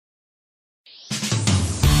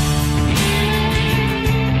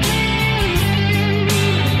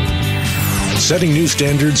setting new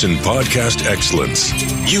standards in podcast excellence.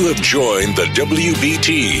 You have joined the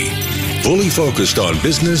WBT, fully focused on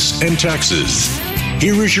business and taxes.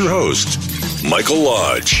 Here is your host, Michael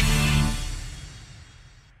Lodge.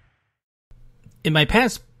 In my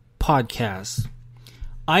past podcasts,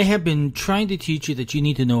 I have been trying to teach you that you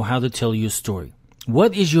need to know how to tell your story.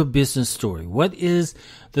 What is your business story? What is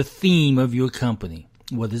the theme of your company?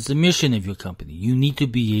 What is the mission of your company? You need to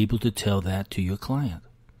be able to tell that to your client.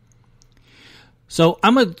 So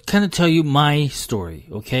I'm going to kind of tell you my story,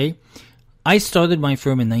 okay? I started my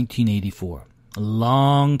firm in 1984, a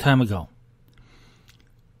long time ago.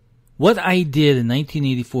 What I did in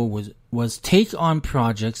 1984 was take on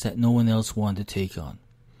projects that no one else wanted to take on.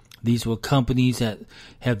 These were companies that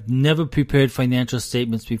have never prepared financial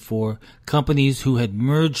statements before, companies who had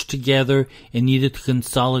merged together and needed to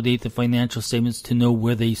consolidate the financial statements to know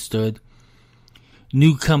where they stood,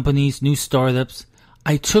 new companies, new startups.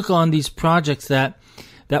 I took on these projects that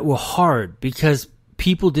were hard because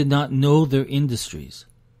people did not know their industries.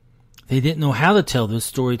 They didn't know how to tell their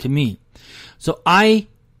story to me. So I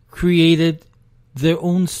created their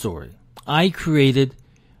own story. I created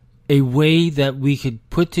a way that we could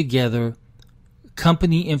put together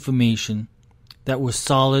company information that was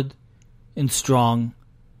solid and strong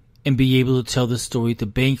and be able to tell the story to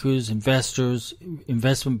bankers, investors,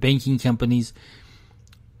 investment banking companies,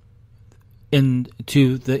 and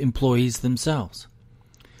to the employees themselves.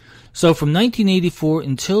 So from 1984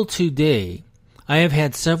 until today, I have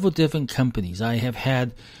had several different companies. I have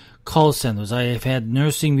had call centers. I have had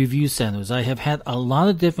nursing review centers. I have had a lot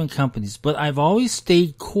of different companies, but I've always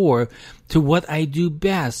stayed core to what I do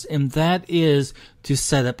best, and that is to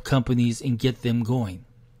set up companies and get them going.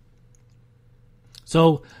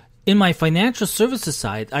 So in my financial services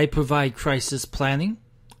side, I provide crisis planning.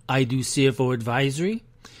 I do CFO advisory.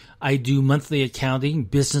 I do monthly accounting,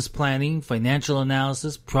 business planning, financial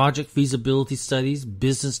analysis, project feasibility studies,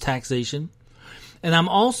 business taxation. And I'm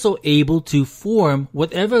also able to form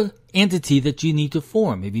whatever entity that you need to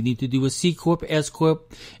form. If you need to do a C Corp, S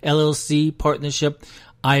Corp, LLC, partnership,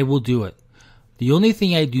 I will do it. The only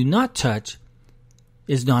thing I do not touch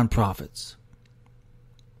is nonprofits.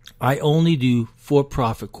 I only do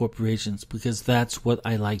for-profit corporations because that's what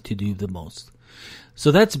I like to do the most.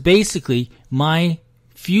 So that's basically my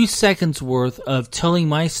few seconds worth of telling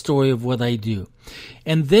my story of what I do.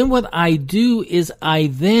 And then what I do is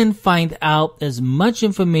I then find out as much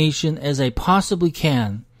information as I possibly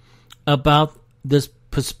can about this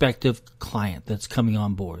prospective client that's coming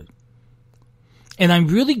on board. And I'm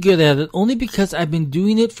really good at it only because I've been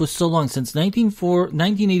doing it for so long. Since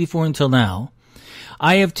 1984 until now,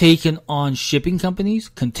 I have taken on shipping companies,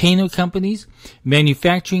 container companies,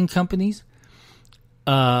 manufacturing companies,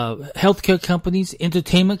 healthcare companies,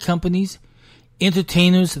 entertainment companies,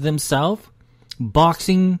 entertainers themselves,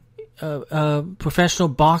 boxing, professional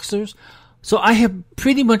boxers. So I have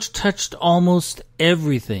pretty much touched almost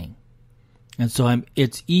everything. And so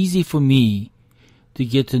it's easy for me to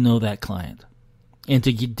get to know that client and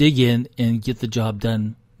to dig in and get the job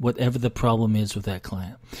done, whatever the problem is with that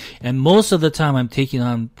client. And most of the time I'm taking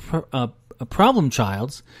on problem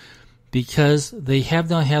childs because they have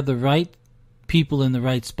not had the right people in the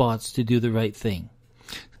right spots to do the right thing.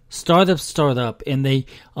 Startups start up, and a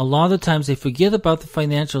lot of times they forget about the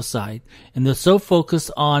financial side, and they're so focused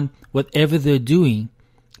on whatever they're doing,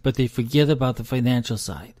 but they forget about the financial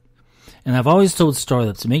side. And I've always told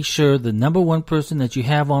startups, make sure the number one person that you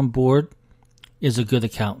have on board is a good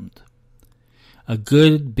accountant, a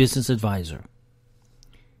good business advisor,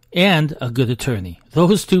 and a good attorney.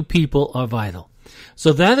 Those two people are vital.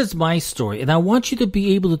 So that is my story, and I want you to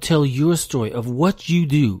be able to tell your story of what you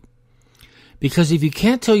do. Because if you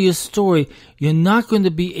can't tell your story, you're not going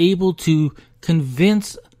to be able to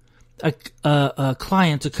convince a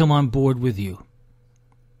client to come on board with you.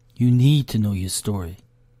 You need to know your story.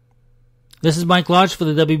 This is Mike Lodge for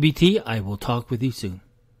the WBT. I will talk with you soon.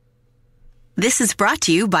 This is brought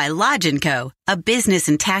to you by Lodge & Co., a business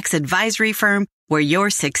and tax advisory firm where your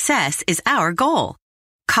success is our goal.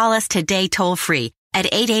 Call us today toll-free at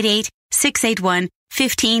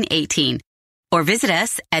 888-681-1518 or visit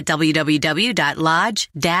us at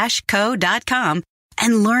www.lodge-co.com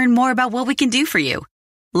and learn more about what we can do for you.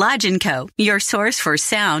 Lodge & Co., your source for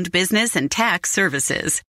sound business and tax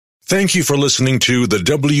services. Thank you for listening to the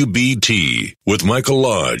WBT with Michael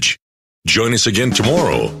Lodge. Join us again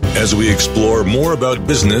tomorrow as we explore more about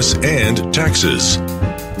business and taxes.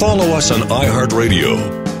 Follow us on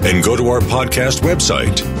iHeartRadio and go to our podcast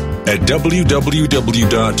website at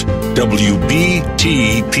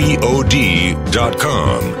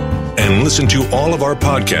www.wbtpod.com and listen to all of our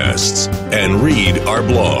podcasts and read our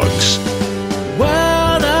blogs.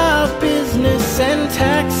 World of Business and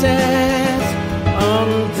Taxes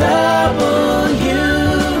on